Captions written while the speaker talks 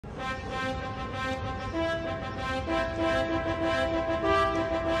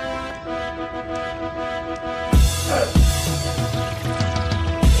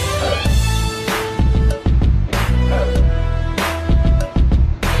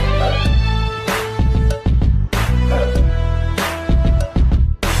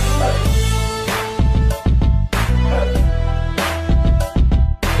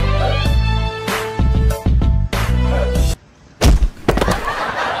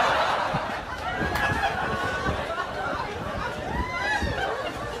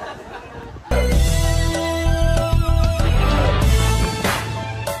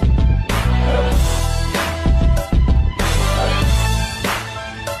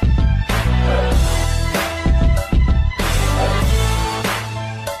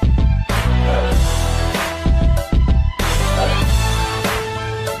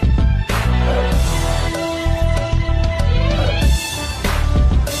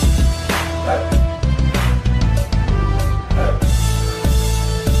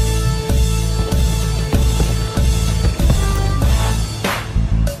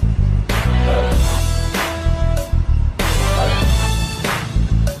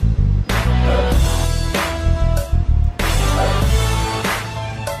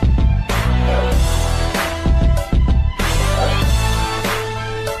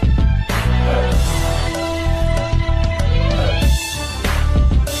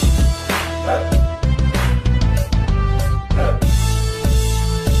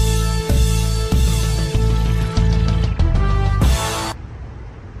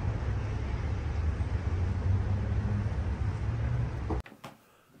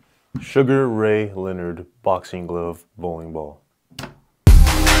Sugar Ray Leonard boxing glove bowling ball.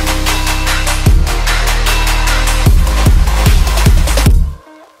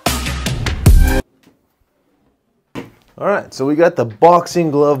 Alright, so we got the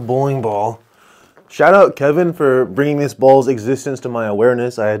boxing glove bowling ball. Shout out Kevin for bringing this ball's existence to my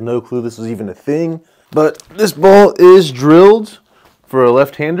awareness. I had no clue this was even a thing. But this ball is drilled for a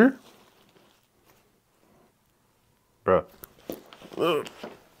left-hander. Bruh.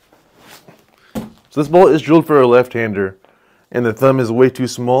 So this ball is drilled for a left-hander, and the thumb is way too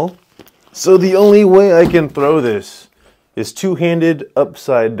small. So the only way I can throw this is two-handed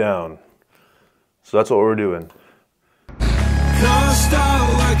upside down. So that's what we're doing. Cast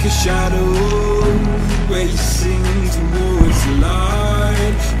out like a shadow, racing towards the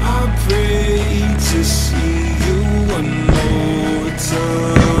light. I pray to see you one more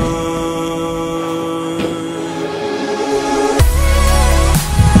time.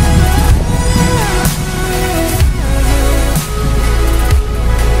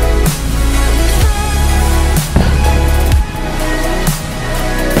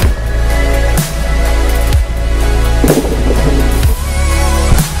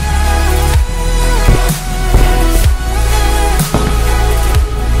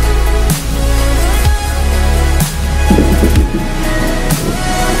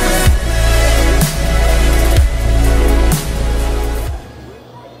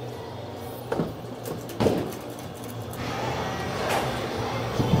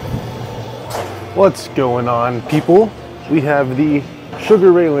 What's going on, people? We have the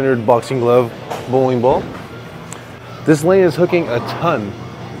Sugar Ray Leonard boxing glove bowling ball. This lane is hooking a ton.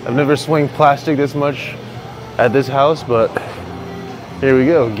 I've never swung plastic this much at this house, but here we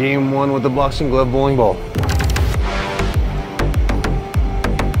go. Game one with the boxing glove bowling ball.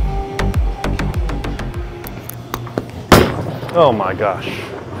 Oh my gosh.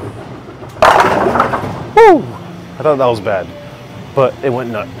 Woo! I thought that was bad, but it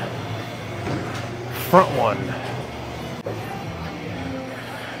went nut. Front one.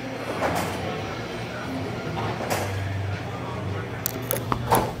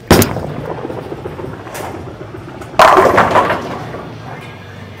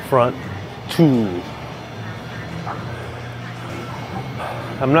 Front two.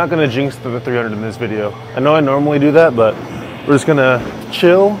 I'm not gonna jinx the 300 in this video. I know I normally do that, but we're just gonna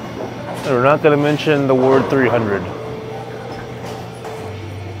chill, and we're not gonna mention the word 300.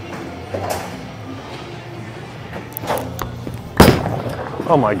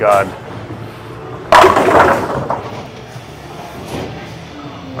 Oh my God.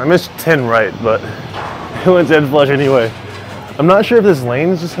 I missed 10 right, but it went dead flush anyway. I'm not sure if this lane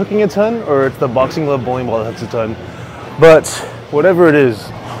is just hooking a ton or it's the boxing glove bowling ball that hooks a ton, but whatever it is,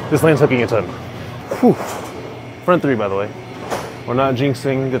 this lane's hooking a ton. Whew. Front three, by the way. We're not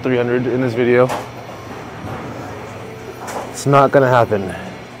jinxing the 300 in this video. It's not gonna happen.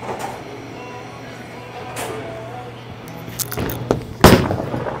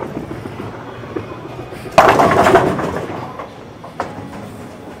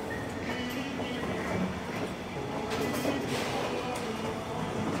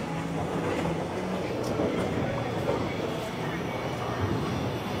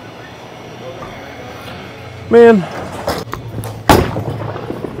 Man.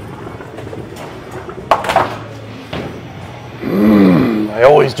 I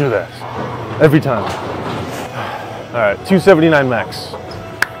always do that. Every time. All right, 279 max.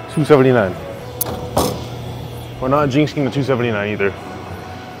 279. We're not jinxing the 279 either.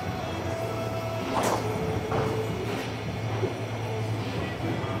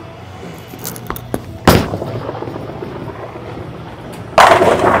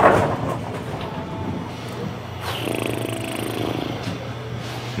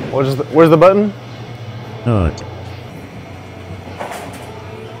 Where's the button? Nut.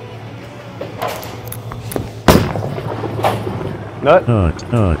 Nut?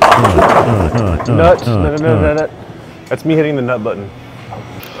 Nut. Nut. Nut. That's me hitting the nut button.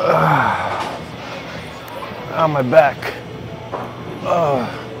 Ow, my back.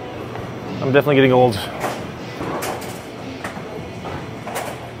 I'm definitely getting old.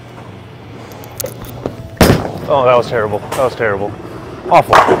 Oh, that was terrible. That was terrible.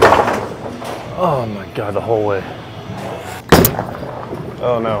 Awful. Oh my God, the whole way.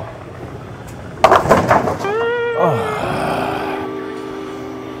 Oh no. Oh.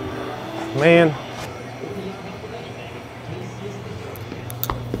 Man.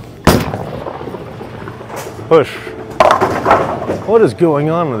 Push. What is going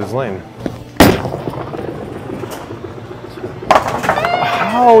on with this lane?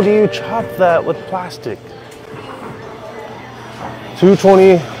 How do you chop that with plastic?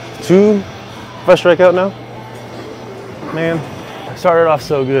 222 if I strike out now? Man, I started off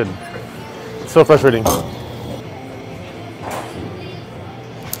so good. It's so frustrating.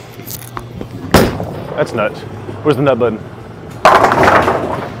 That's nut. Where's the nut button?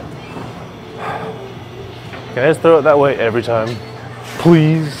 Can I just throw it that way every time?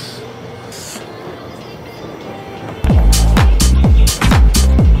 Please?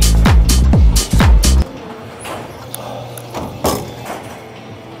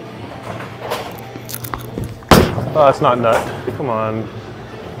 Oh, that's not nut. Come on.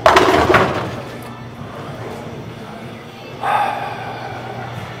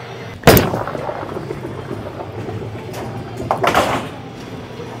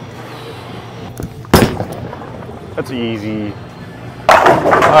 That's easy.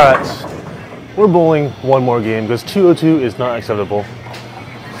 Alright. We're bowling one more game because 202 is not acceptable.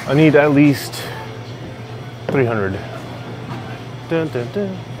 I need at least 300. Dun, dun,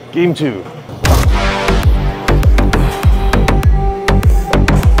 dun. Game 2.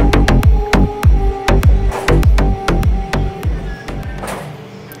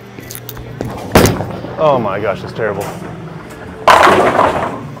 Oh my gosh, that's terrible.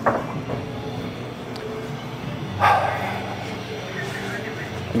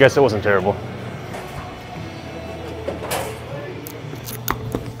 I guess it wasn't terrible.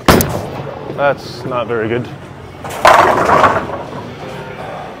 That's not very good.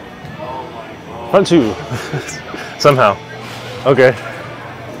 Front 2. Somehow. Okay.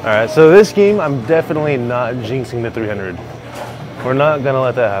 Alright, so this game, I'm definitely not jinxing the 300. We're not gonna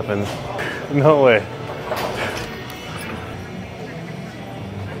let that happen. No way.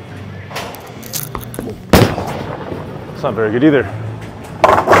 It's not very good either.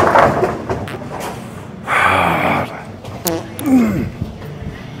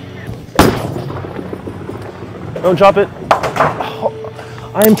 Don't chop it.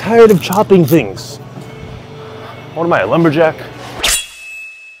 I am tired of chopping things. What am I, a lumberjack?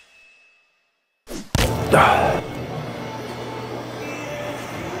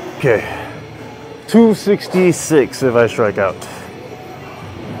 Okay. 266 if I strike out.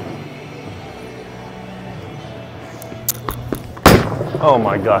 Oh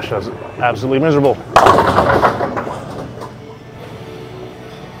my gosh, that was absolutely miserable.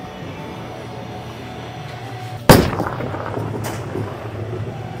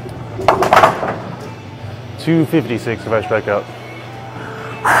 $256 if I strike out.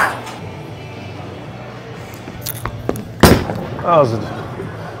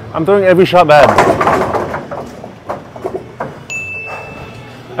 I'm throwing every shot bad.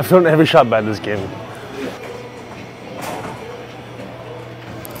 I've thrown every shot bad this game.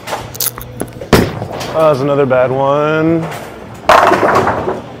 Oh, that's another bad one.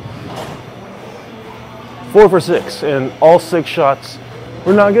 4 for 6, and all 6 shots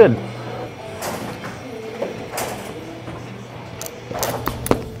were not good.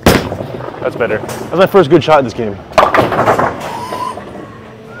 That's better. That's my first good shot in this game.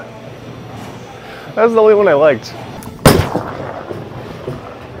 That's the only one I liked.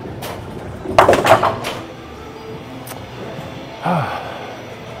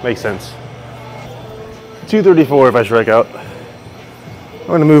 Makes sense. 234 if I strike out. I'm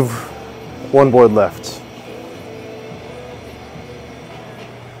gonna move one board left.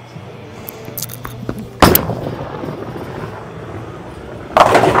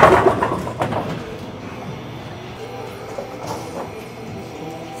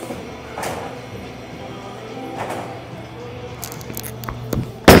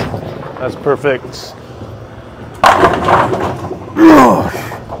 That's perfect.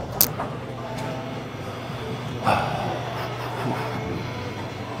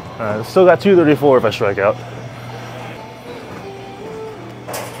 Alright, still got 234 if I strike out.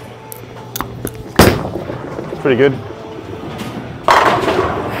 It's pretty good.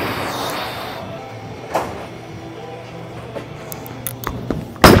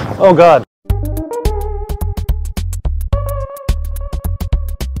 Oh God.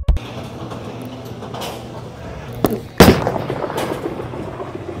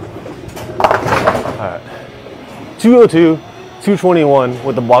 Alright. 202, 221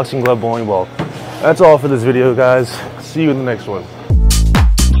 with the boxing glove bowling ball. That's all for this video, guys. See you in the next one.